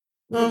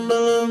Hi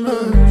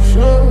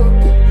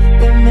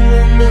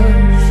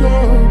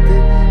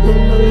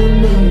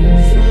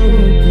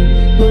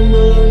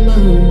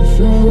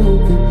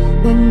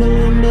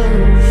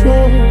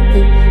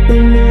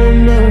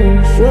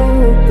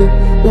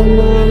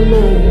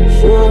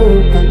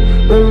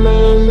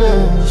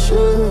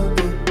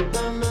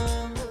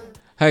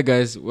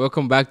guys,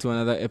 welcome back to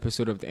another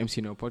episode of the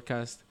MCNL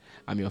podcast.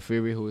 I'm your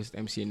favorite host,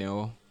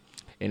 MCNL,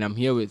 and I'm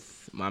here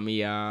with Maame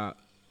Yaa.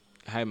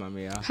 Hi,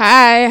 Maame Yaa.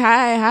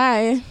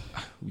 Hi.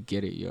 We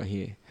get it, you're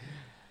here.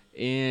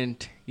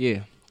 And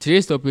yeah,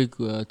 today's topic,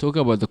 we're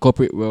talking about the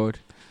corporate world,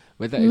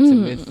 whether it's a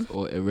myth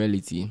or a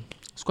reality.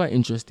 It's quite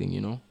interesting,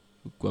 you know.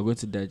 We're going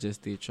to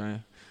digest it,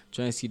 try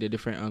and see the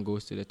different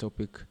angles to the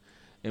topic.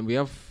 And we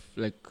have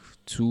like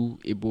two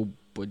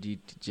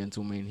able-bodied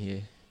gentlemen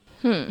here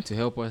to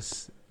help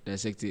us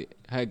dissect it.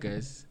 Hi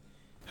guys.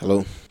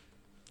 Hello.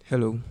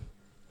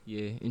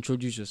 Yeah,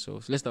 introduce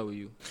yourselves. Let's start with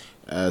you.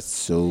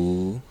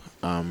 So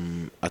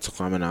I'm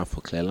Ekow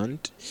and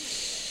Kleland.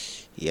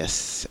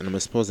 Yes, and I'm a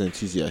sports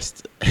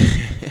enthusiast.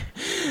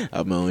 I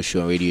have my own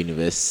show on Radio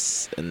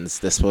Universe, and it's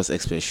the Sports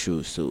Expert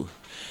show. So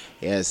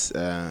yes,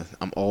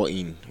 I'm all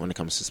in when it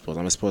comes to sports.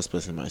 I'm a sports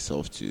person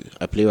myself too.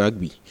 I play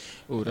rugby.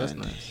 Oh, that's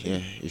nice. Yeah,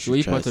 Were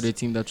you part of the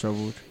team that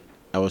traveled?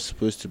 I was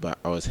supposed to, but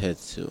I was hurt,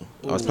 so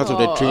I was part of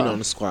the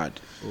train-on squad.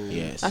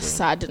 Yeah, That's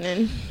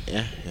saddening.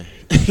 Yeah.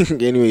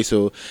 Anyway,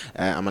 so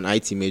I'm an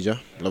IT major,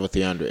 level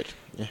 300.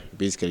 Yeah,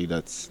 basically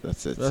that's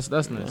it.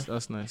 That's nice.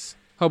 That's nice.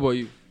 How about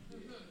you?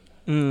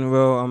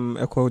 Well, I'm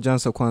Ekow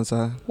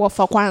Kwanza. What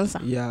for Kwanza?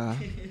 Yeah,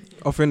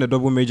 offering a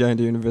double major in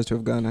the University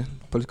of Ghana,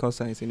 Political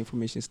Science and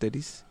Information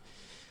Studies.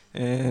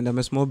 And I'm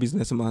a small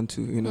businessman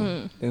too, you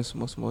know. Then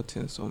small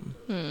things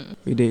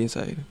we day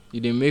inside.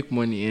 You didn't make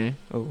money, eh?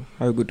 Oh,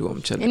 how good do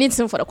I'm chatting?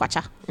 Anything for the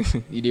kwacha.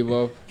 You did,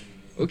 Bob.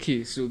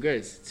 Okay, so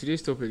guys,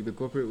 today's topic, the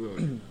corporate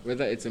world,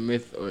 whether it's a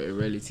myth or a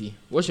reality.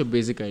 What's your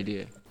basic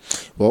idea?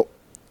 Well,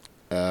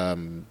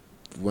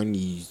 when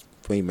you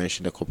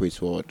mention the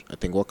corporate world, I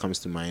think what comes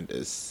to mind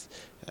is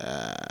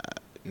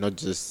not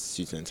just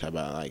suit and tie,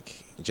 but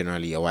like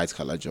generally a white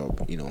collar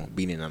job. You know,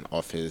 being in an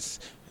office,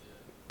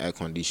 air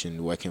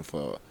conditioned, working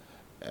for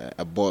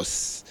a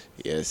boss,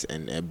 yes,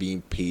 and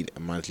being paid a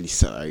monthly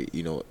salary.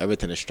 You know,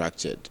 everything is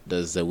structured.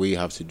 There's a way you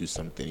have to do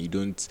something. You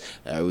don't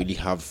really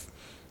have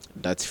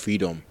that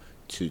freedom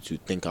to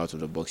think out of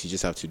the box. You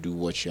just have to do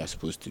what you are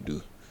supposed to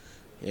do.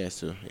 Yeah,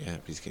 so yeah,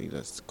 basically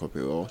that's the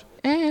corporate world.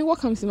 And what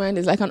comes to mind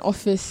is like an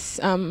office,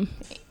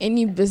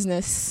 any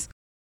business,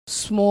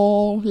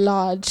 small,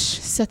 large,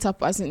 set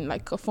up as in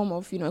like a form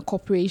of, a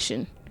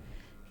corporation.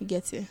 You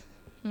get it?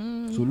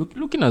 So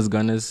looking at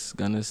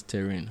Ghana's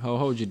terrain,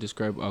 how would you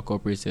describe our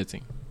corporate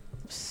setting?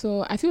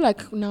 So I feel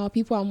like now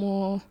people are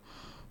more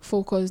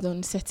focused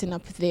on setting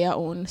up their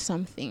own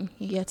something.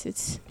 You get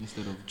it?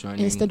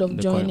 Instead of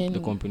joining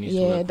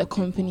the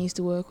companies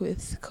to work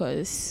with,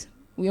 because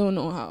we all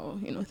know how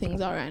things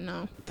are right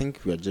now. I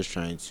think we are just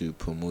trying to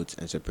promote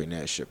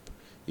entrepreneurship.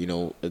 You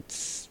know,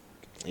 it's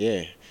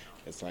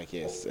like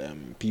yes,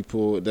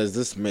 people. There's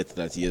this myth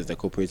that yes, the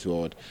corporate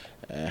world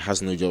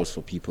has no jobs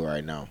for people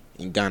right now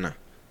in Ghana.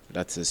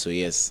 That's it. So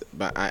yes,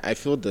 but I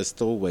feel there's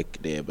still work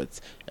there,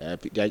 but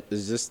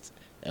it's just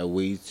a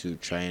way to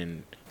try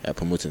and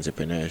promote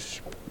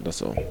entrepreneurship.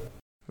 That's all.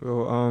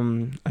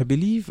 Well, I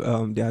believe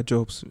there are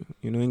jobs.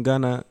 In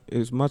Ghana,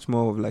 it's much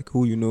more of like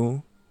who you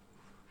know.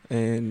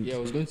 And yeah, I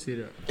was going to say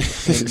that.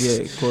 And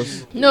yeah,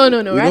 because no.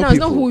 Right now, it's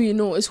not who you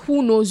know; it's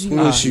who knows you. Who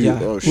knows you? Yeah.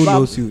 Who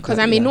knows you? Because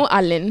I may know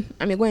Alan.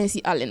 I may go and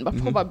see Alan, but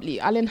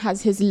probably Alan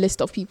has his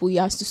list of people he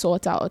has to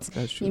sort out.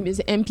 That's true. Maybe it's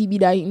an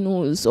MPB that he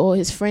knows, or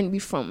his friend be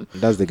from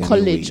That's the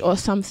college way. or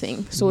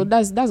something. So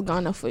that's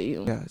Ghana for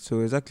you. Yeah. So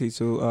exactly.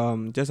 So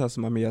just as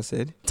Maame Yaa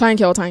said.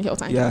 Thank you.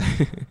 Yeah.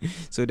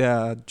 So there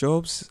are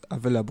jobs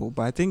available,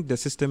 but I think the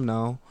system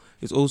now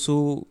is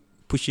also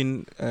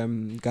pushing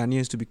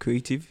Ghanaians to be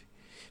creative.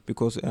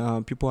 Because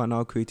people are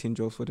now creating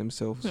jobs for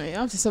themselves. You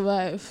have to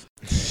survive.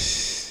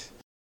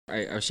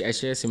 I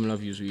share similar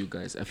views with you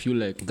guys. I feel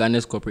like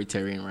Ghana's corporate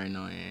terrain right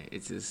now,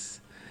 it's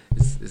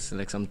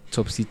like some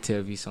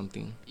topsy-turvy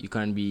something. You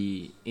can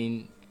be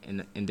in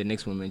the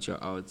next moment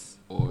you're out,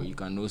 or you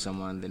can know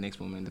someone, the next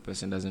moment the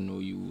person doesn't know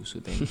you, so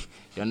then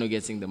you're not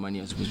getting the money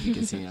you're supposed to be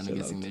getting, you're not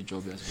getting the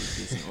job you're supposed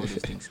to be getting, all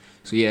those things.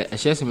 So yeah, I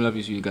share similar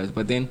views with you guys,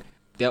 but then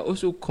there are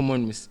also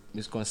common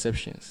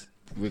misconceptions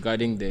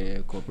regarding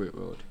the corporate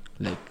world.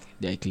 Like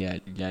they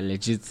are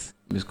legit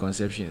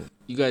misconceptions.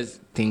 You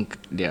guys think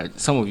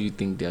some of you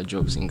think there are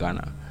jobs in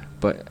Ghana,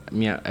 but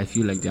me, I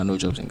feel like there are no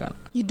jobs in Ghana.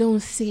 You don't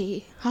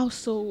say. How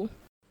so?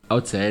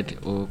 Outside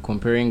or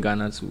comparing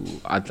Ghana to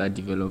other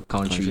developed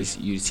countries,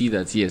 you see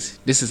that yes,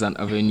 this is an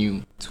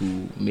avenue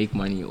to make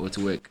money or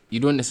to work. You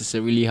don't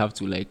necessarily have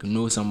to like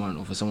know someone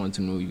or for someone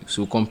to know you.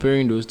 So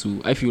comparing those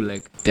two, I feel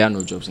like there are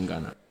no jobs in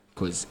Ghana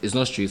because it's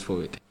not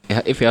straightforward.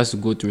 If it has to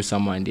go through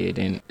someone there,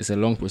 then it's a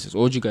long process.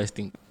 What do you guys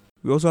think?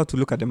 We also have to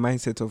look at the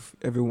mindset of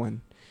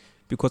everyone,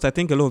 because I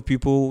think a lot of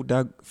people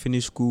that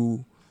finish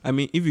school, I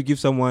mean, if you give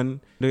someone,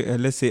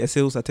 let's say, a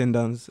sales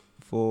attendance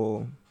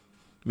for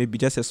maybe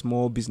just a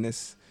small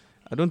business,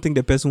 I don't think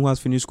the person who has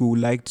finished school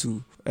would like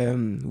to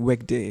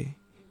work there,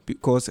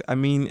 because I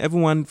mean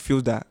everyone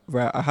feels that,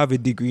 right, I have a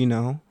degree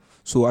now,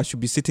 so I should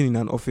be sitting in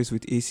an office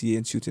with AC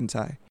and suit and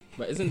tie.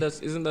 But isn't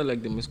that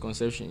like the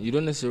misconception? You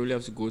don't necessarily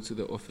have to go to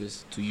the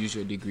office to use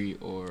your degree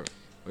or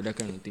that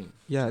kind of thing.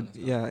 Yeah,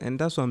 and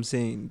that's what I'm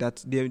saying.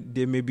 That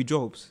there may be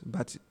jobs,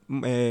 but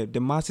the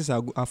masses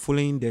are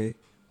following the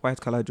white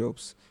collar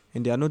jobs,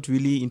 and they are not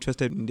really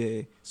interested in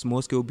the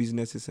small scale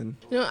businesses. And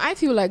I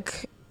feel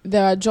like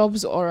there are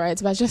jobs, all right,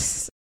 but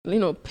just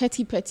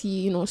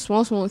petty,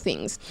 small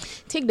things.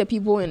 Take the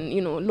people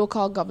in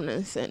local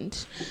governance and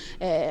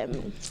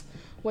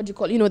what do you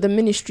call the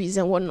ministries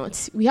and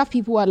whatnot. We have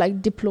people who are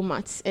like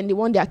diplomats and they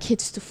want their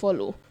kids to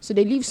follow, so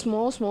they leave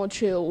small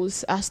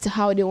trails as to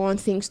how they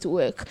want things to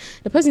work.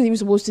 The person is even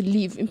supposed to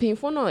leave in paying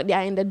for. No, they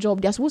are in the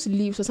job, they're supposed to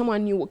leave so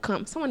someone new will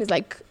come. Someone is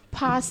like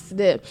past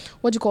the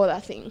what do you call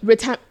that thing,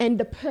 retirement, and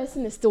the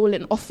person is still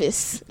in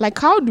office. Like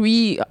how do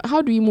we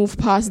move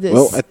past this?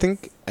 Well, I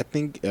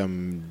think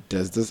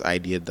there's this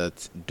idea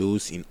that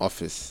those in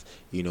office,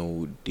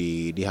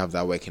 they have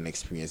that working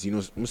experience.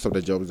 Most of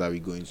the jobs that we're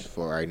going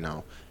for right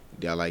now,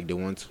 they are like they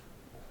want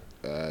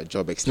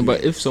job experience. No,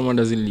 but if someone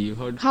doesn't leave,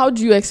 how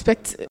do you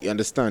expect? You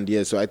understand?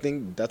 Yeah. So I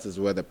think that is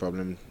where the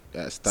problem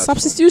starts.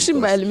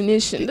 Substitution by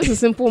elimination. This is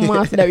simple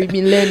math that we've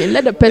been learning.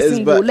 Let the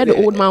person go, let the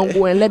old man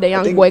go, and let the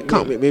young boy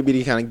come. Maybe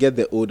they can get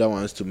the older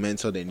ones to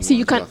mentor the new. So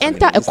you can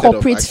enter a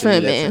corporate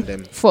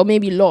firm for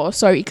maybe law.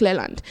 Sorry,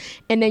 Kleland,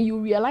 and then you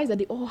realize that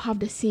they all have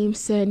the same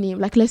surname.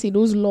 Like let's say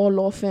those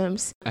law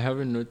firms. I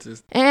haven't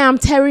noticed. I'm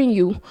telling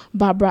you,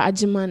 Barbara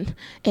Ajiman,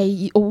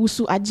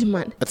 Owusu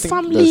Ajiman, I think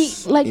family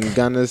like in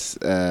Ghana's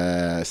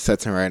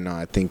setting right now.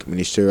 I think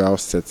ministerial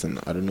setting.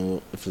 I don't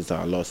know if it's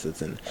our law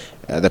setting.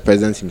 The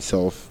president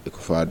himself,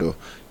 Ekow,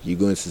 you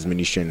go into his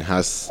ministry and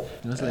has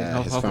his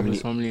family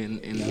in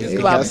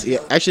his he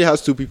actually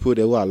has two people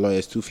there who are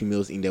lawyers, two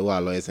females in there who are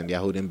lawyers, and they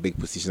are holding big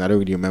positions. I don't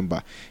really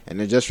remember. And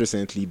then just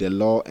recently, the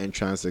law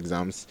entrance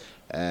exams,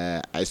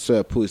 I saw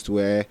a post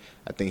where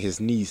I think his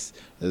niece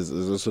is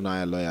also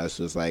now a lawyer.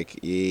 So it's like,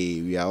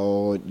 yay, we are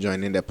all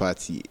joining the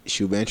party.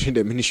 She'll be entering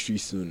the ministry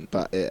soon.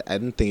 But I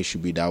don't think it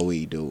should be that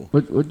way, though.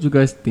 What do you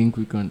guys think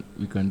we can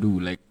do,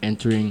 like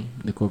entering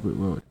the corporate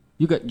world?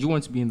 You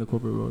want to be in the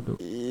corporate world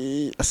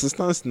though? As it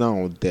stands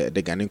now, the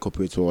Ghanaian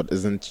corporate world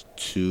isn't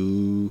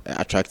too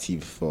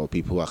attractive for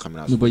people who are coming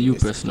out. No, but you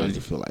personally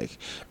feel like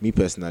me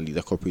personally,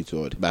 the corporate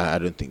world, but I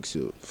don't think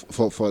so.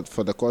 For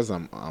the course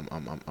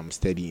I'm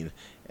studying,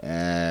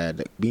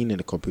 being in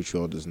the corporate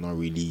world is not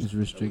really it's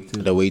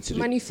restricted. The way to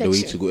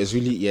go. It's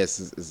really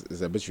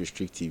it's a bit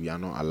restrictive. You are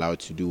not allowed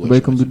to do. But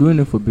you can be doing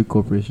it for big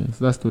corporations.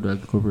 That's still the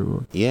corporate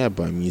world. Yeah,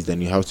 but it means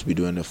then you have to be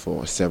doing it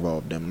for several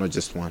of them, not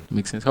just one.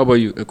 Makes sense. How about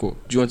you, Ekow?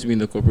 Do you want to be in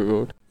the corporate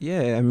world?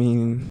 Yeah, I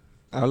mean,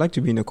 I would like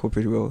to be in a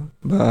corporate world,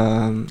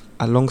 but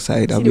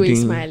alongside, I'll be doing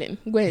smiling.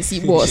 Go and see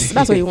boss.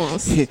 That's what he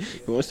wants. He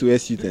wants to wear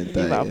suit and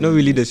tie. Not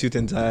really the suit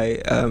and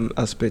tie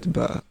aspect,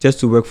 but just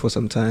to work for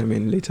some time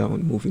and later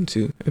on move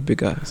into a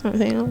bigger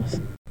something else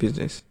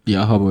business.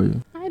 Yeah, how about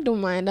you? I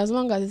don't mind as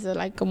long as it's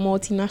like a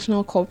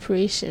multinational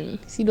corporation.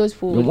 See those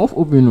people? You're more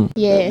open,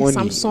 yeah, money,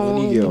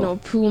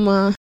 Samsung,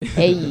 Puma,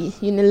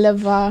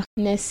 Unilever,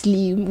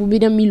 Nestle, will be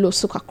the Milo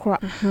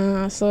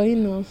Sokakra. So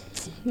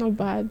not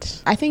bad.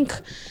 I think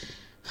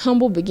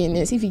humble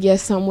beginnings. If you get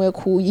somewhere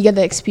cool, you get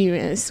the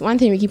experience. One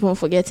thing we keep on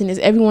forgetting is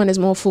everyone is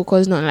more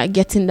focused on like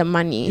getting the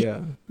money. Yeah.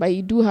 But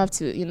you do have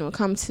to,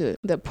 come to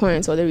the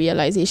point or the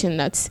realization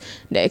that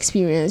the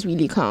experience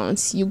really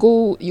counts. You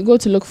go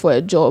to look for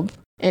a job,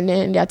 and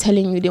then they're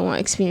telling you they want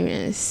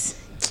experience.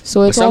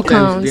 So it all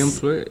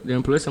counts. They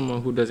employ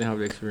someone who doesn't have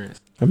the experience.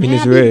 I mean,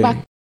 it's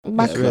rare.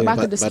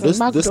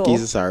 But those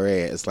cases are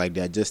rare. It's like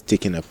they're just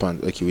taking a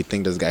punt. Okay, we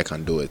think this guy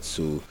can do it,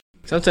 so.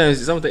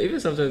 Sometimes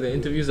the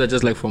interviews are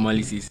just like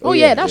formalities. Oh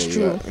yeah, that's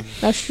true.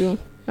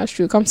 That's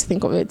true. Come to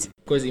think of it.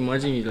 Because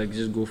imagine you like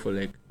just go for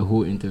like a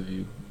whole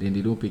interview, then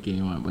they don't pick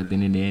anyone, but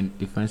then in the end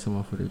they find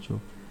someone for the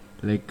job.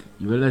 Like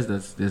you realize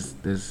that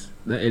there's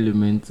that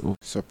element of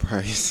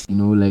surprise.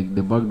 Like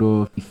the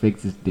backdoor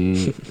effect is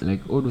there,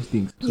 like all those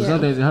things. So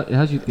sometimes it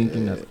has you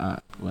thinking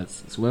that why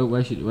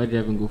did I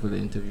even go for the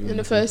interview in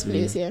the first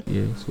place? Yeah.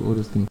 Yeah. So all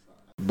those things.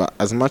 But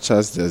as much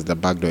as there's the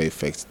backdoor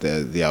effects,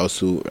 there are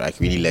also like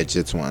really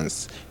legit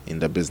ones in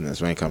the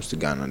business when it comes to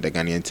Ghana, the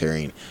Ghanaian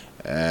terrain.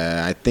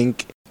 I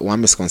think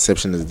one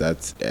misconception is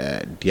that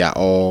they are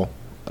all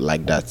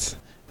like that.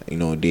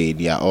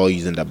 They are all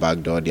using the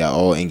backdoor. They are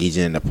all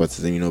engaging in the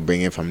process,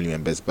 bringing family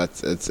members.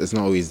 But it's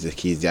not always the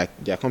case. There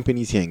are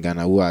companies here in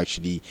Ghana who are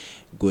actually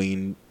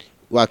going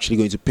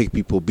to pick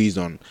people based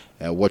on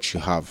what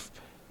you have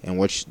and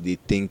what they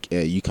think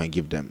you can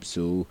give them.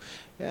 So.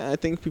 Yeah, I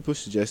think people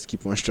should just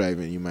keep on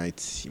striving. You might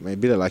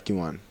be the lucky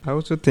one. I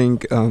also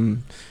think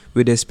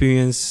with the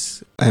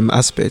experience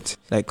aspect,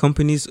 like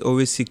companies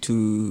always seek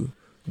to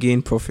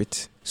gain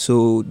profit.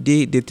 So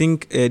they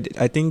think,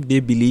 I think they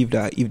believe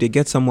that if they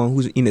get someone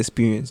who's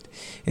inexperienced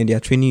and they are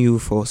training you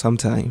for some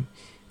time,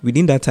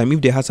 within that time,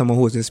 if they had someone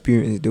who was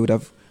experienced, they would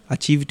have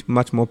achieved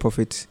much more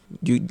profit.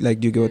 Do you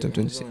get what I'm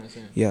trying to say?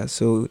 Yeah,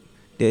 so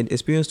the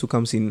experience too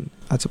comes in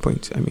at a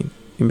point. I mean,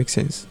 it makes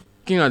sense.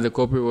 Looking at the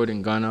corporate world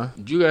in Ghana,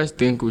 do you guys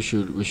think we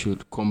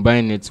should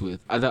combine it with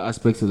other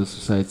aspects of the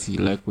society,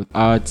 like with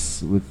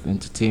arts, with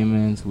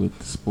entertainment,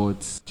 with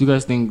sports? Do you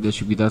guys think there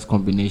should be that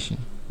combination?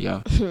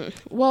 Yeah.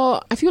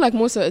 Well, I feel like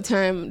most of the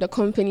time, the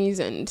companies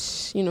and,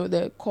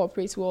 the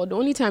corporate world, the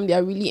only time they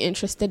are really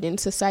interested in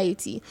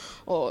society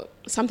or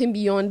something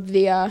beyond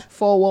their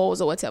four walls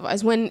or whatever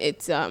is when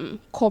it's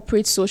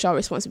corporate social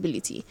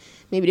responsibility.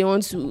 Maybe they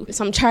want to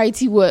some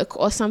charity work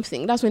or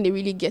something. That's when they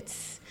really get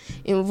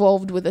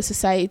involved with the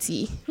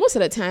society. Most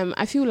of the time,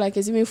 I feel like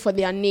it's even for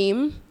their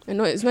name, and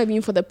it's not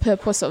even for the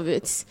purpose of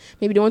it.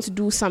 Maybe they want to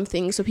do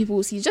something so people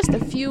will see. Just a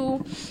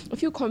few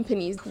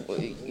companies,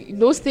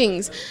 those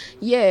things.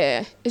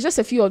 Yeah, it's just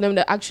a few of them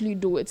that actually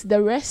do it.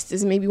 The rest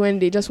is maybe when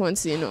they just want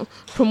to,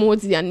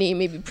 promote their name,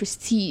 maybe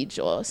prestige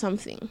or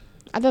something.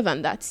 Other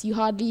than that, you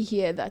hardly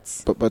hear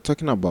that. But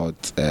talking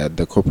about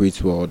the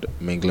corporate world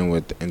mingling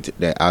with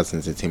the arts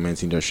and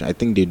entertainment industry, I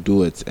think they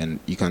do it. And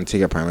you can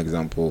take a prime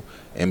example,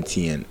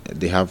 MTN.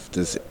 They have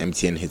this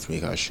MTN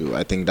Hitmaker show.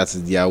 I think that's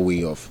their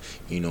way of,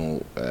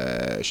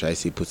 should I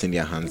say, putting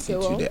their hands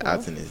into the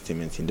arts and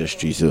entertainment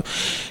industry. So,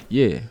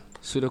 yeah.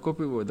 So the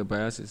corporate world, the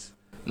biases.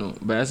 No,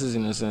 biases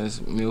in a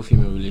sense,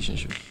 male-female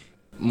relationship.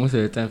 Most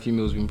of the time,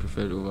 females being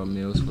preferred over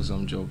males for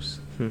some jobs,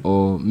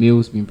 or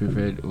males being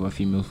preferred over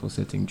females for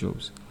certain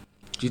jobs.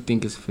 Do you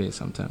think it's fair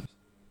sometimes?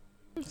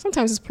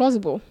 Sometimes it's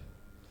plausible.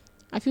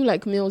 I feel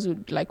like males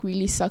would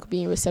really suck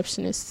being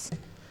receptionists.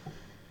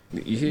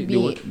 You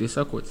see, they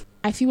suck what?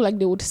 I feel like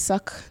they would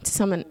suck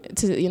to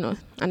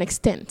an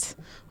extent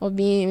of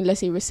being,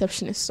 let's say,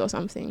 receptionists or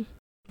something.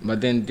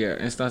 But then there are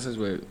instances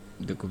where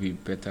there could be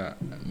better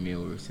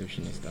male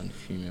receptionists than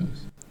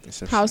females.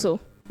 How so?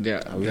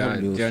 There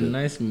are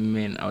nice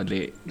men out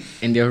there,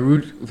 and there are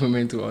rude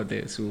women too out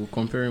there. So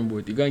comparing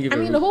both, you can't give.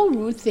 The whole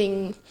rude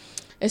thing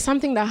is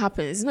something that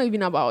happens. It's not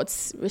even about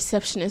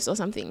receptionists or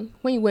something.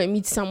 When you go and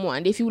meet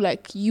someone, they feel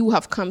like you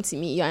have come to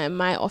me. You're in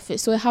my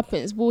office, so it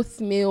happens.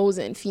 Both males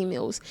and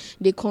females,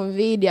 they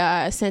convey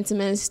their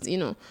sentiments,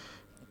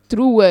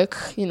 through work,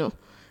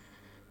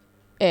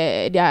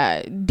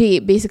 their day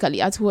basically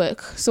at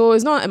work. So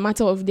it's not a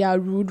matter of they are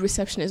rude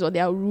receptionists or they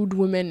are rude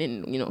women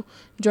in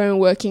during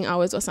working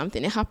hours or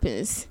something. It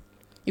happens.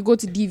 You go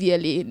to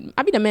DVLA,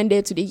 I be the men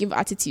there today give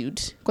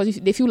attitude because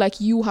they feel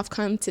like you have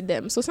come to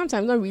them. So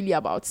sometimes not really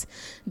about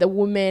the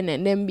women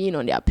and them being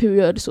on their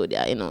period, so they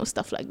are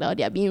stuff like that.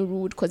 They are being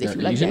rude because they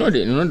feel like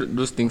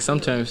those things.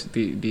 Sometimes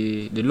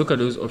they look at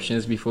those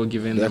options before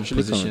giving them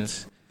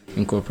positions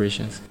in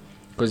corporations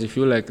because they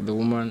feel like the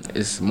woman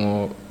is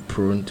more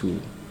prone to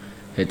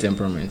her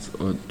temperament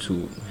or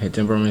to her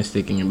temperament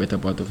taking a better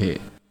part of her.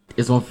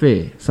 It's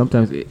unfair.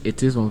 Sometimes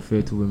it is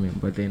unfair to women,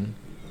 but then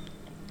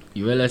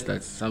you realize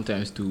that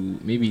sometimes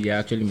maybe they're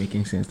actually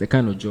making sense. The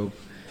kind of job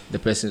the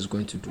person is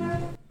going to do.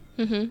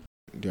 Mm-hmm.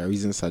 Their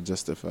reasons are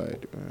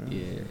justified.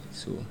 Yeah,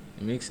 so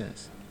it makes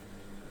sense.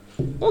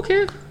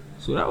 Okay,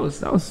 so that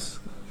was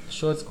a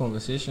short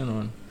conversation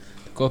on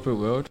the corporate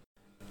world.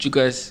 Do you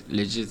guys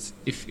legit,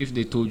 if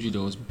they told you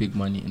there was big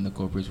money in the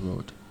corporate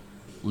world,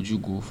 would you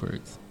go for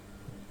it?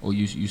 Or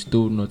you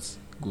still not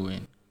go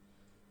in?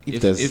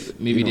 If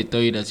maybe they tell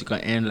you that you can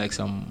earn like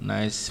some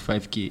nice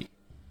 5K.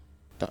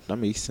 That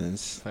makes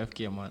sense.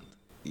 5K a month.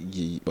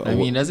 Yeah, but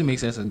it doesn't make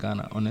sense in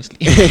Ghana, honestly.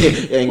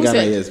 in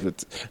Ghana, yes, but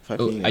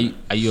 5K.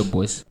 Are you a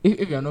boss?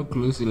 If you're not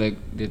close to like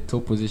the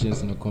top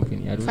positions in the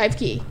company,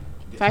 5K,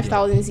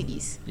 5,000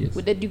 cedis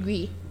with a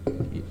degree.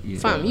 Yeah.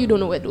 Fam, you don't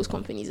know where those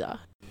companies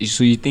are.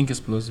 So you think it's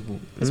plausible?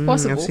 It's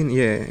possible. I've seen,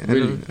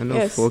 Really? I know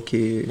Yes.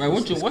 4K.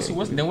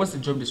 What's the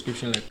job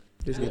description like?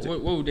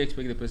 What would they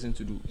expect the person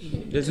to do?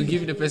 Just to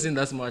give the person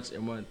that much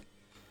a month?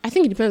 I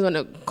think it depends on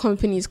the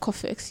company's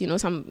coffers.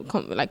 Some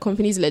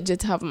companies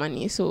legit have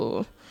money,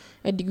 so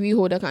a degree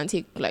holder can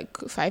take like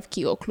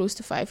 5K or close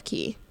to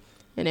 5K,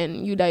 and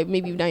then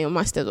maybe you've done your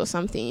masters or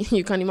something.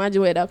 You can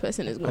imagine where that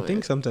person is going. I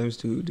think sometimes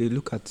too they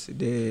look at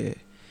the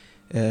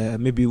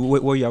maybe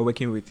what you are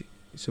working with.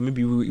 So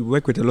maybe you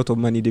work with a lot of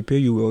money, they pay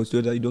you well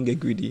so that you don't get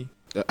greedy.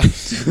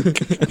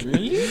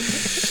 Really?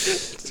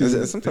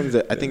 Sometimes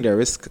I think the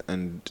risk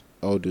and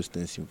all those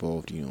things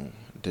involved,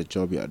 the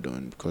job you are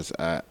doing, because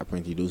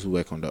apparently those who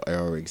work on the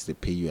oil rigs, they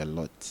pay you a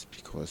lot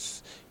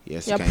because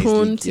yes, you're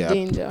prone to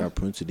danger. You're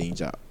prone to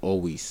danger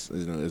always.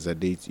 As a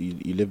day,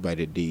 you live by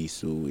the day,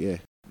 so yeah,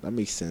 that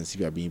makes sense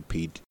if you are being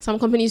paid. Some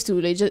companies too,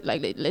 legit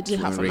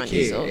have some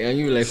money. So and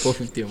you like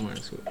 450 a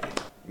month. So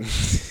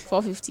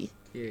 450.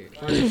 Yeah,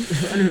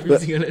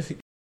 150.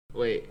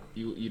 Wait,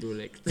 you don't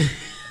like?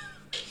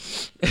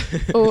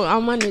 Oh,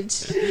 I'll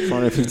manage.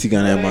 450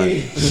 Ghana a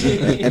month.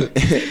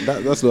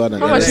 And that's lower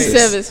than How much is NSS.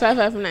 service?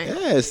 559.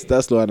 Yes,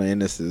 that's lower than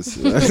NSS.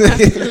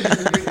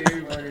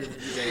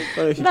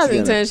 That's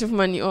internship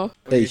money. Oh.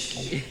 Hey.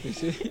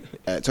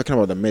 Talking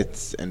about the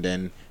myths and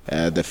then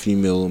the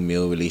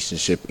female-male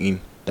relationship in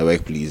the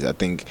workplace, I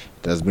think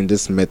there's been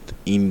this myth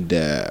in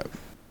the...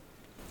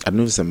 I don't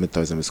know if it's a myth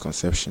or it's a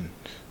misconception,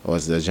 or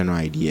it's the general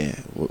idea,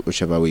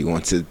 whichever way you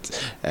want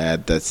it,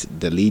 that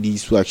the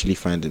ladies who actually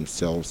find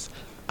themselves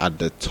at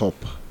the top,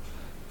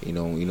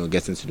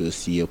 getting to those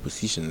CEO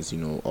positions,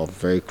 or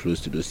very close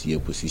to those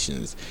CEO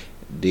positions,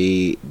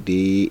 they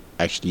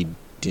actually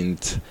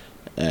didn't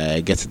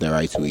get it the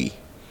right way.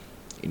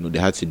 They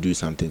had to do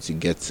something to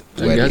get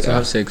Like where they had they to are.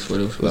 have sex for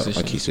those Well,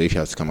 positions. okay, so if you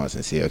have to come out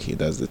and say, okay,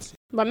 that's it.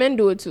 But men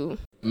do it too.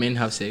 Men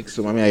have sex.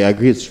 So, I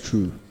agree it's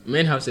true.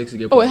 Men have sex to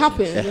get Oh, it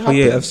positions. happens. It Oh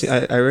yeah, happens. I've seen.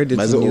 I read it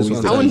But in it's news always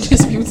once. the I won't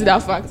dispute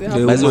that fact. It The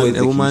happens. woman is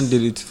the woman case.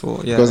 did it for.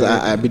 Yeah, Because read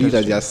I it. believe that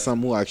That's there are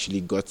some who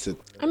actually got it.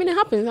 I mean, it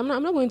happens. I'm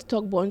not going to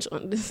talk bunch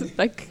on this.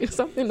 Like it's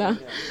something that.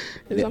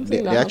 It's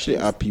something that There actually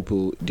are happens.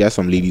 people. There are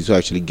some ladies who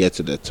actually get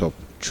to the top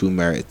through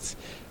merit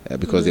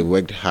because they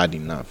worked hard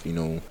enough.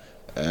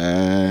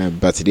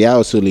 But there are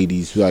also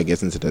ladies who are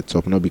getting to the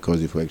top not because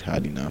they've worked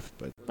hard enough,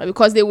 but But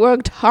because they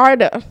worked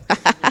harder.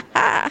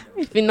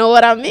 If you know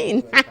what I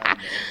mean.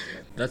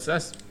 That's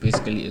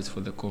basically it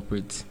for the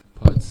corporate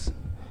parts.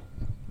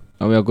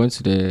 Now we are going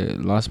to the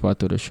last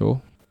part of the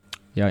show.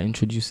 Yeah,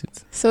 introduce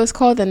it. So it's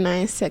called the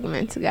 9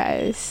 segment,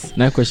 guys.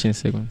 9 question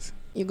segments.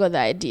 You got the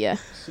idea.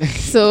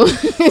 So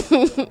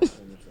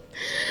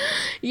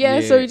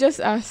yeah, so you just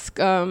ask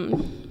 9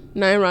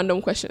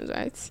 random questions,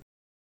 right?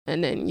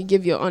 And then you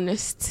give your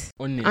honest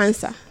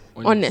answer.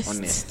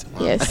 Honest.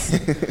 Yes.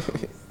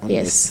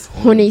 Yes.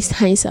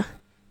 Honest answer.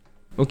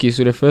 Okay,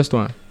 so the first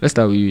one. Let's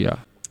start with you, yeah.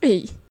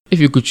 Hey. If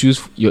you could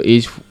choose your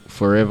age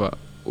forever,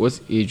 what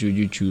age would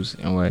you choose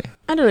and why?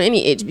 I don't know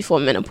any age before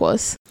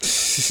menopause.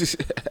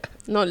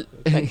 Not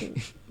like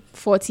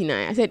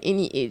 49. I said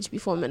any age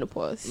before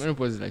menopause.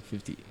 Menopause is like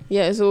 50.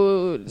 Yeah,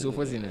 so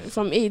 49.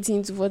 from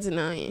 18 to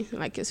 49,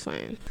 like it's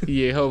fine.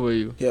 Yeah, how about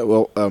you? yeah,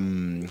 well,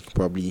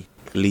 probably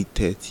late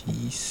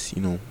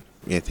 30s,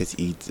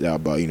 38,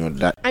 but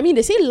that. I mean,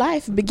 they say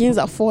life begins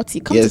at 40.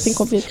 Come to think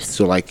of it.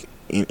 So like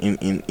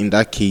in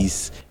that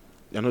case,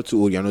 you're not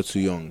too old, you're not too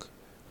young.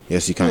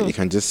 Yes, you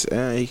can just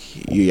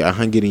you are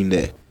hanging in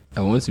there.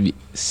 I want to be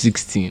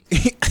 16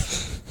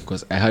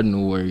 because I had no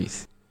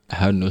worries. I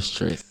had no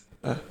stress.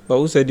 But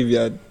who said if you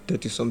are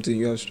 30 something,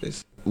 you have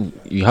stress?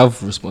 You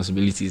have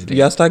responsibilities there.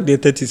 You are stuck there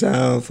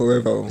 30s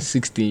forever.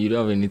 16, you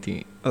don't have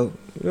anything. Oh,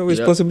 you have You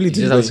responsibilities.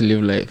 just have to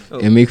live life Oh.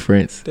 and make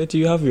friends. 30,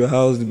 you have your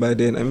house by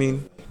then. I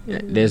mean, Yeah,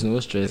 there's no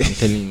stress, I'm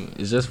telling you.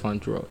 It's just fun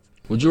throughout.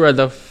 Would you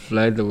rather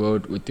fly the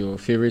world with your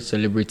favorite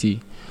celebrity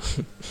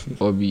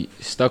or be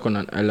stuck on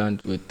an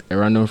island with a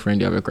random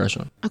friend you have a crush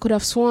on? I could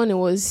have sworn it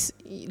was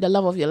the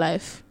love of your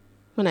life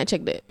when I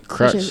checked the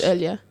Crush. questions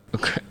earlier.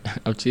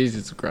 I've changed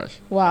it to crush.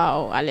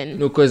 Wow, Alan.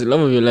 No, because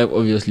love of your life,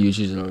 obviously you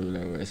choose love of your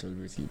life over a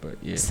celebrity, but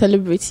yeah.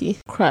 Celebrity.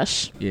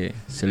 Crush. Yeah,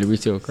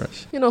 celebrity or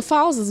crush.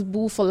 Fowls is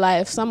boo for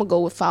life, so I'm going to go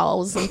with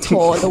Fowls and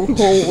tour the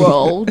whole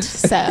world.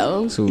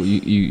 So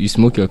You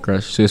smoke your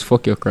crush, so it's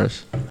fuck your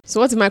crush.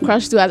 what if my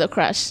crush do as a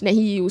crush? Then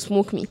he will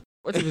smoke me.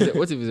 What if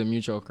it's a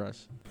mutual crush?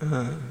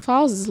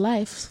 Fowls is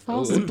life.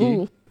 Fowls is okay.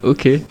 boo.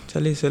 Okay.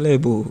 Charlie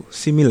Celebo,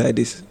 see me like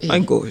this. My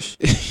gosh.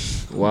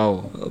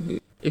 Wow.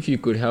 If you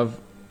could have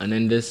an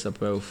endless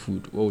supply of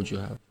food, what would you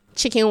have?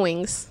 Chicken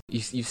wings.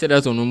 You said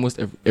that on almost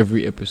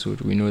every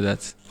episode. We know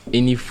that.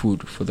 Any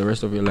food for the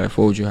rest of your life,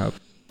 what would you have?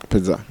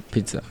 Pizza.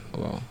 Pizza.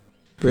 Wow.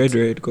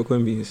 Bread, cocoa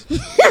and beans.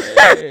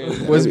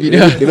 What's be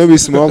that? You know, be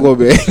small go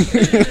back.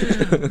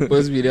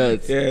 What's be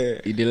that?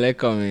 Yeah. You didn't like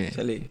coming.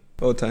 Charlie,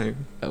 all time.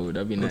 Oh, would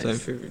that be All time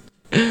nice? favorite.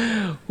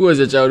 Who was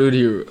your childhood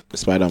hero?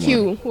 Spider-Man.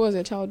 Q. Who was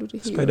a childhood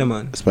hero?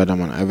 Spider-Man.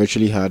 Spider-Man. I've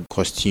actually had You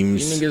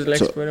costumes. niggas like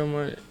so-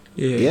 Spider-Man?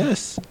 Yeah.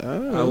 Yes. I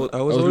was I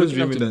always looking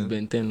dreaming up to that.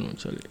 Ben 10, no,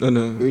 Charlie.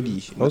 No.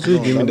 Really? I was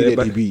really dreaming that,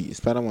 but-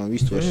 Spider-Man, we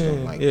used to watch it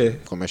on like Yeah.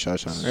 commercial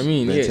channels. I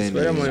mean, Ben yeah, 10,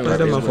 Spider-Man-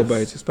 Spider-Man for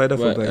bites. Spider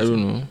for But bites. I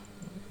don't know.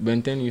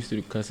 Ben 10 used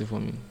to cast it for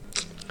me.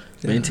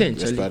 Ben 10, Yeah,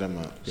 Charlie.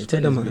 Spider-Man. Ben 10 is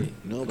Spider-Man.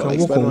 great. No, Can but like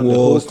walk on Spider-Man, the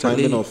whole walls,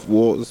 climbing Charlie. of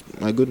walls.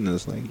 My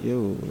goodness, like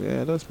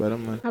yeah, that's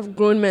Spider-Man. I have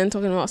grown men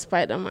talking about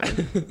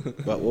Spider-Man.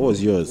 But what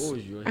was yours? What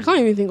was yours? I can't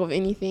even think of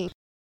anything.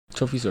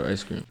 Toffees or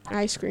ice cream?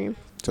 Ice cream.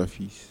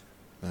 Toffees.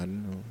 I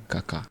don't know.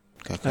 Kaka.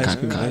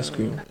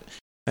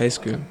 Ice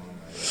cream.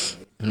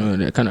 You know,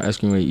 the kind of ice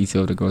cream where you eat it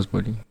off the girl's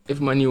body.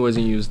 If money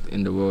wasn't used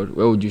in the world,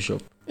 where would you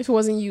shop? If it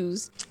wasn't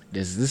used.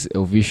 There's this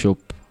LV shop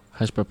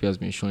Hash Papi has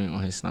been showing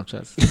on his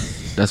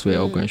Snapchat. That's where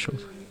I'll go and shop.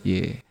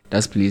 Yeah.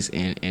 That's place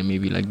and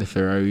maybe like the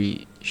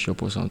Ferrari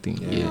shop or something.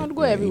 Yeah. I'd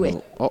go everywhere.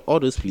 You know, all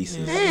those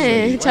places.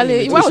 Hey,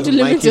 Charlie, why would you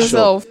Nike limit shop.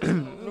 yourself?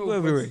 Go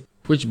everywhere.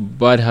 Which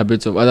bad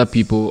habits of other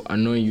people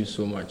annoy you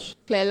so much?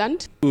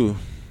 Kleland? Ooh.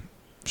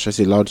 Should I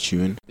say loud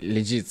chewing?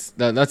 Legit.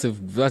 That's a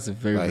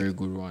very, Like- very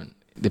good one.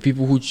 The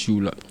people who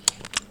chew like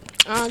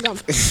Gum.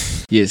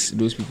 yes,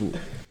 those people.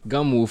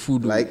 Gum or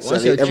food. Like once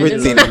Charlie, you're chewing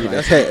everything. loudly,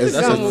 Like, that's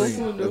Gum or annoying.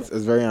 food.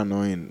 it's very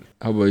annoying.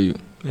 How about you?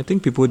 I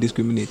think people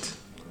discriminate.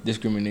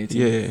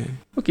 Discriminating? Yeah.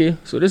 Okay,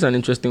 so this is an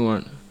interesting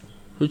one.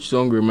 Which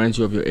song reminds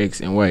you of your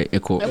ex and why?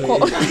 Ekow.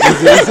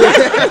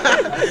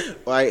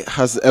 Why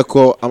has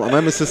Echo? Am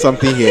I missing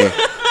something here?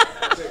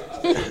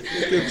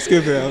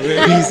 Skip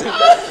it. Please,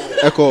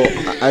 Echo,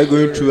 are you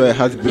going through a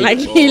heartbreak? Like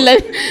he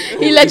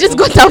legit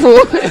got a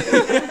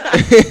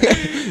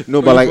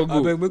No, but like,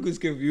 Make you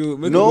skip you.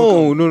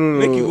 no.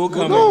 Make you go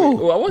come. No.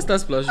 Oh, I want that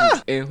splash.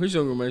 And which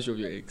song reminds you of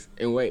your ex?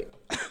 And why?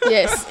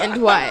 Yes,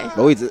 and why?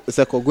 But wait, it's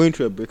like going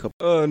through a breakup.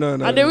 Oh no.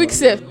 And the week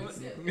said,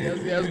 He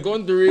has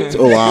gone through it.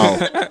 Oh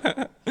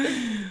wow.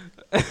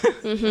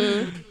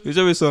 Which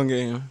other song?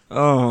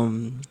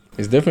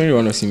 It's definitely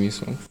one of Simi's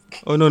songs.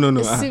 Oh no.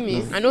 see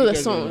me. I know the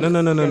song.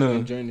 No.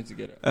 Enjoying it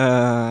together.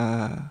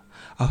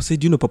 I'll say,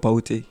 do you know Papa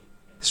Ute?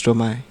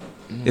 Stromae.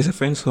 It's a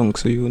French song,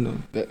 so you know.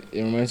 It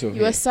reminds you of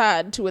You were him.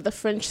 sad with a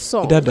French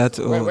song. That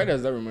Why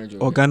does that remind you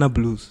of or him? Ghana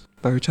Blues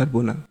by Richard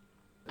Bona.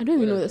 I don't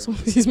even know the song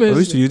he's We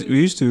mentioning.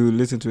 used to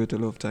listen to it a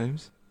lot of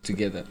times.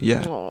 Together.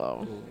 Yeah,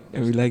 Oh,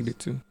 and we liked it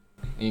too.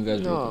 And you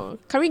guys broke no.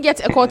 Can we get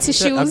Ekow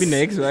tissues? I'll be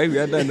next, right? We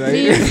are done, right?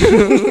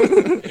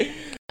 Please.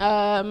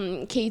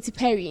 Katy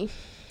Perry,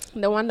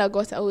 the one that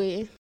got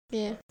away.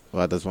 Yeah.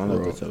 Wow, that's one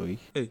that goes away.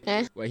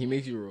 Eh? Why he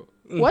makes you raw?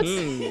 What?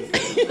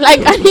 Like,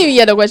 I didn't even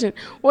hear the question.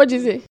 What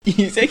did you say?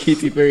 He said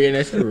Katy Perry and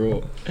I said raw.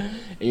 And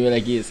you were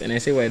like, yes. And I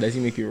said, why does he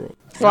make you raw?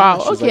 Wow.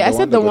 She's Okay, like I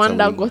said the one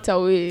that got It's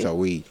away.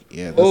 away.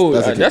 Yeah.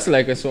 That's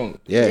like a song.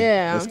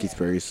 Yeah. That's Katy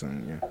Perry's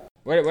song. Yeah.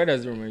 Why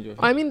does it remind you of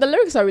him? I mean, the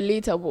lyrics are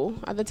relatable.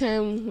 At the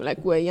time, like,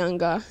 we're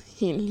younger,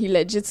 he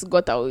legit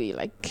got away.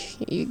 Like,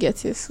 you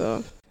get it,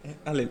 so.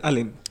 Alan.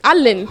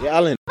 Alan. Yeah,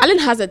 Alan. Alan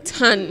has a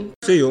ton.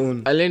 Say your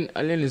own. Alan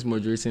is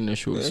moderating the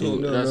show, so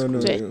that's cool.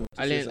 no.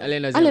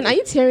 Alan, Are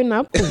you tearing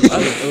up?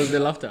 It was the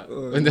laughter.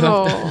 When the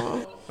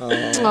laughter.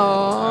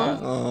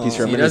 Oh. He's See,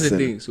 that's the reminiscing.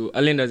 thing. So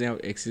Alan doesn't have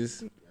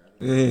exes.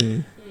 Yeah.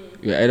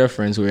 We're either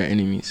friends or we're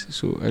enemies.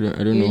 So I don't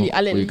know Really, what you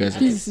Alan, guys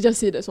please just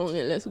say the song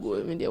and let's go.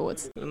 I mean,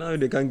 what? Now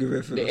they can't give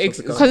a The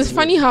ex- Because it's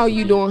funny how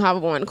you don't have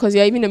one. Because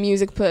you're even a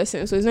music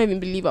person, so it's not even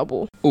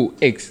believable. Oh,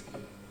 X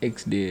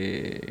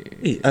the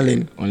Hey,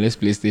 Alan. unless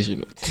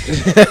PlayStation.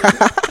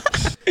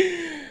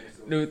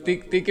 No,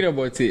 thinking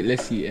about it.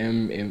 Let's see.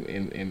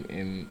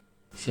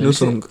 See, No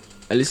song.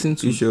 I listened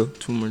to You sure?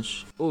 too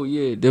much. Oh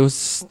yeah, there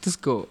was this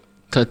girl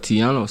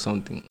Tatiana or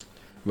something.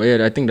 But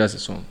yeah, I think that's a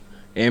song.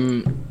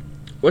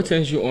 What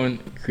turns you on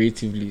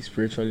creatively,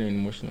 spiritually, and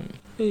emotionally?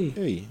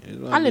 Hey.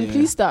 Alan,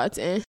 please start.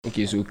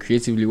 Okay, so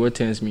creatively, what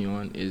turns me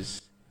on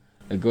is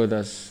a girl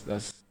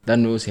that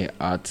knows her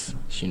art.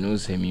 She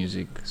knows her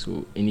music.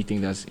 So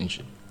anything that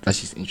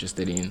she's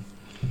interested in,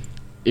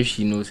 if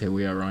she knows her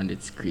way around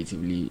it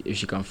creatively, if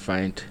she can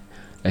find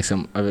like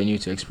some avenue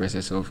to express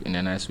herself in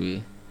a nice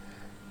way,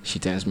 she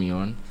turns me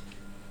on.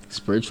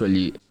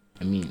 Spiritually,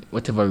 I mean,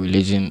 whatever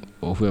religion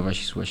or whoever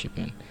she's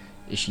worshiping,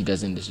 if she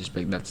doesn't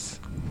disrespect that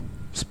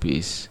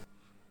space,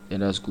 yeah,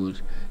 that's good.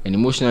 And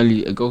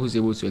emotionally, a girl who's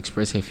able to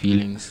express her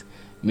feelings,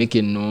 make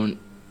it known,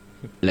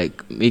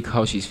 like make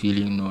how she's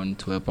feeling known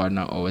to her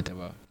partner or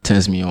whatever,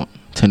 turns me on.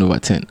 10 over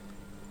 10.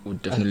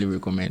 Would definitely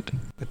recommend.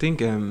 I think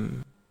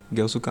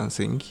girls who can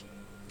sing.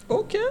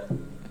 Okay.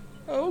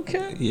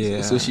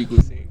 Yeah. So she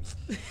could sing.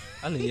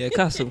 Alan, yeah,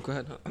 cast some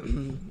quite.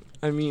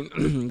 I mean,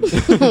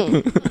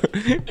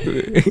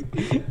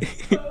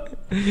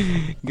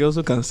 girls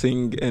who can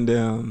sing,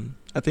 and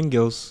I think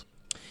girls,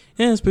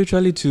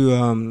 spiritually too.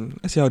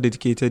 I see how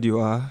dedicated you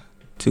are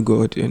to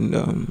God,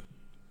 and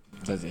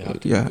Does it have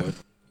to yeah, be God?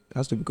 it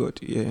has to be God.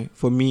 Yeah,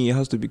 for me, it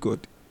has to be God,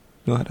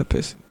 no other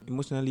person.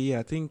 Emotionally, yeah,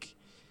 I think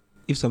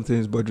if something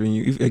is bothering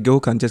you, if a girl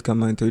can just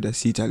come and tell you that,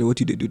 see, Charlie, what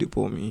you they do, they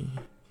pour me.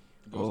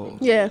 Oh,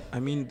 Yeah. I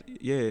mean,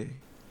 yeah.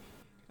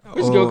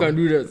 Which girl can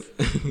do that?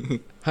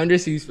 100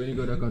 C's for any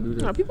girl that can do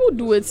that. People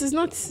do it. It's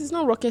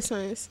not rocket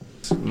science.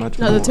 Much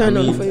That's more. a turn I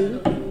on mean, for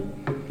you.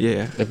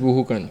 Yeah, The people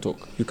who can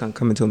talk. you can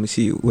come and tell me,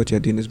 see, what you're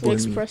doing is You boring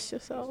me. express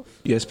yourself.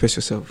 You express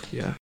yourself,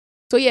 yeah.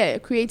 So yeah,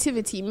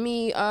 creativity.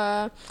 Me,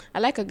 I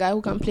like a guy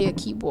who can play a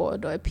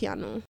keyboard or a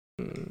piano.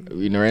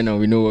 We know right now.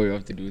 We know what we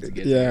have to do to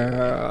get there.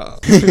 Yeah.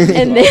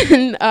 And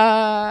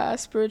then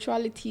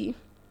spirituality.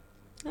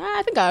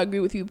 I think I agree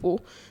with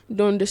people.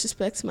 Don't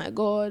disrespect my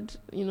God.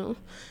 You know,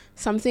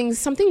 some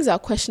things are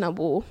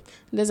questionable.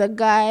 There's a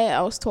guy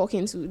I was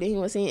talking to. Then he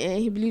was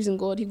saying he believes in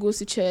God. He goes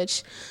to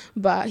church,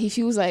 but he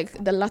feels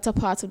like the latter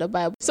part of the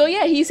Bible. So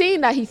yeah, he's saying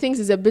that he thinks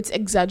it's a bit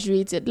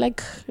exaggerated.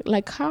 Like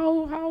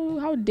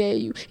how dare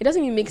you? It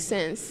doesn't even make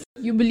sense.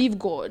 You believe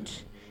God.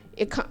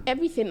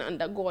 Everything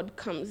under God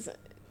comes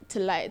to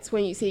light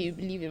when you say you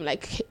believe him,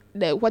 like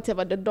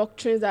whatever the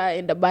doctrines are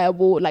in the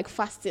Bible, like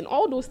fasting,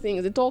 all those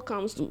things, it all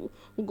comes to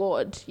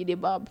God,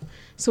 Yidebab.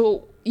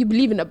 So you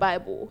believe in the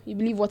Bible, you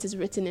believe what is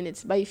written in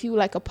it, but you feel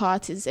like a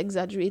part is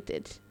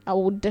exaggerated. I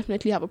would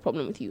definitely have a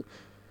problem with you.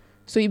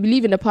 So you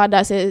believe in the part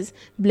that says,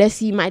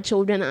 "Bless ye my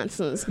children and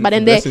sons," but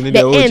then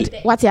the end,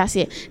 what I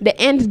say, the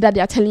end that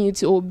they are telling you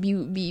to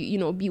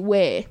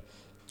beware,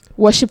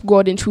 worship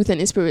God in truth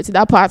and in spirit.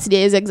 That part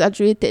there is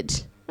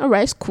exaggerated. All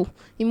right, it's cool.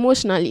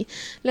 Emotionally,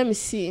 let me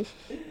see.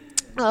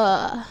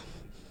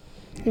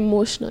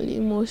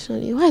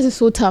 Emotionally. Why is it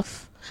so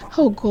tough?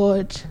 Oh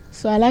God.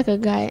 So I like a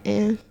guy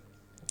and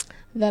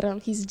that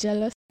he's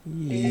jealous.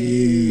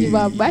 If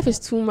our wife is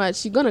too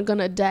much, you're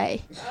gonna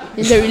die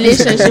in the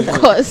relationship.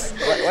 Cause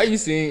Why are you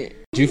saying?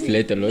 Do you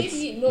flirt a lot?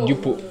 Maybe, no. Do you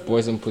put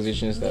boys in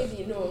positions that?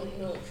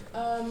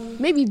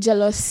 maybe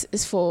jealous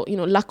is for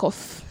lack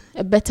of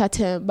a better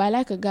term, but I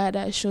like a guy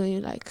that is showing you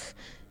like,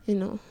 you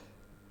know,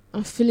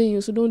 I'm feeling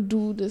you, so don't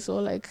do this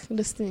or like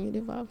this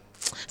thing.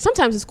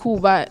 Sometimes it's cool,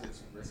 but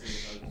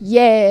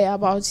yeah,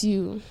 about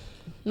you.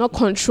 Not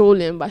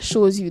controlling, but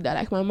shows you that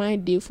like my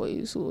mind did for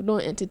you, so don't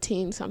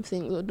entertain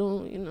something or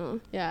don't, you know.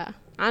 Yeah,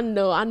 I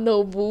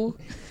know, boo.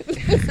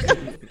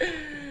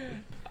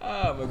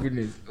 Ah, my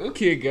goodness.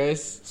 Okay,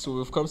 guys, so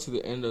we've come to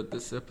the end of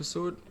this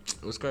episode.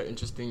 It was quite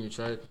interesting. We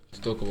tried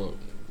to talk about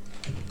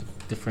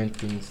different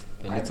things,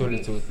 the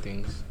little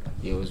things.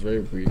 Yeah, it was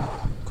very brief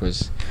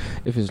because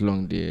if it's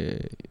long,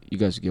 you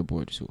guys will get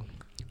bored. So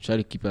try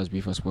to keep it as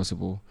brief as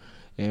possible.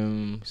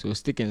 So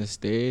stick and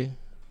stay.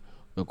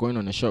 We're going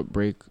on a short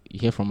break. You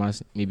hear from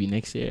us maybe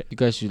next year. You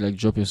guys should like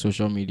drop your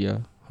social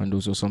media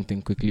handles or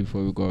something quickly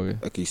before we go away.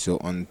 Okay, so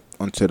on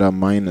Twitter,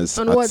 mine is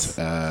on at what?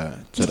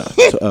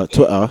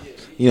 Twitter.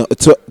 You know,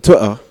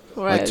 Twitter.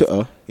 Right. Like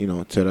Twitter. You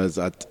know, Twitter is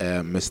at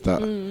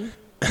Mr.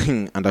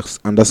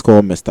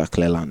 underscore Mr.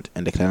 Kleland,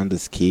 and the Kleland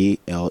is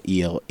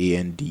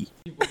KLELAND.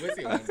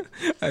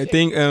 I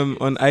think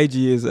on IG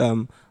is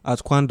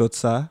at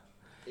Kwan.sa,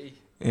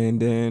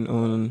 and then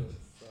on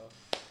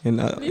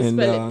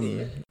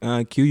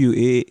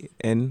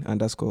QUAN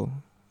underscore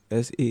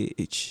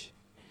SAH.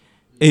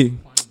 Hey.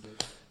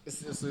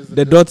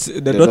 The dots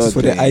is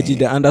for the IG,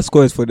 the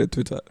underscore is for the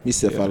Twitter.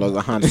 So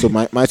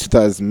my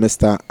Twitter is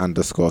Mr.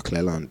 underscore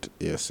Kleland.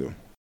 Yeah, so.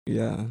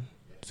 Yeah.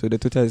 So the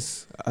Twitter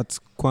is at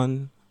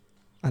Kwan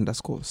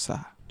underscore Sa.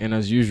 And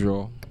as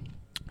usual,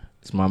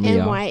 it's Maame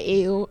Yaa.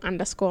 MYAO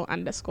underscore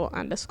on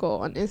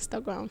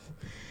Instagram.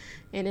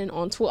 And then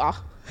on Twitter.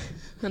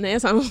 And then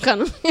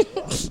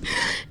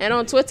and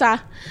on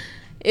Twitter,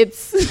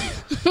 it's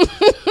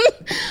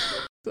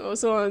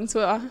so on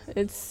Twitter,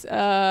 it's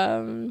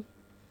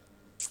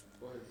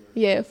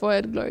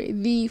forward glory.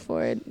 The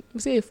forward.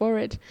 Say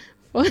forward.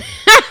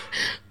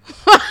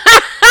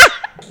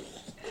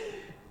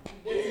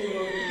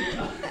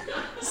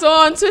 So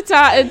on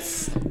Twitter,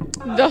 it's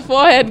the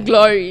forehead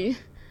glory.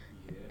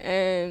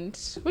 And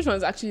which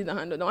one's actually the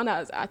handle? The one that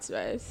has at,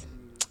 right?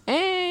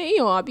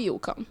 I'll be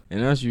welcome.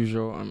 And as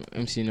usual, I'm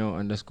MCNL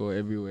underscore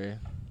everywhere.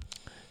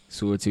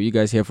 So till you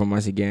guys hear from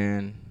us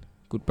again,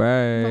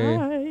 goodbye.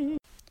 Bye.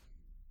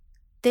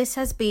 This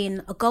has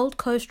been a Gold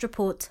Coast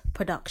Report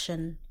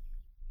production.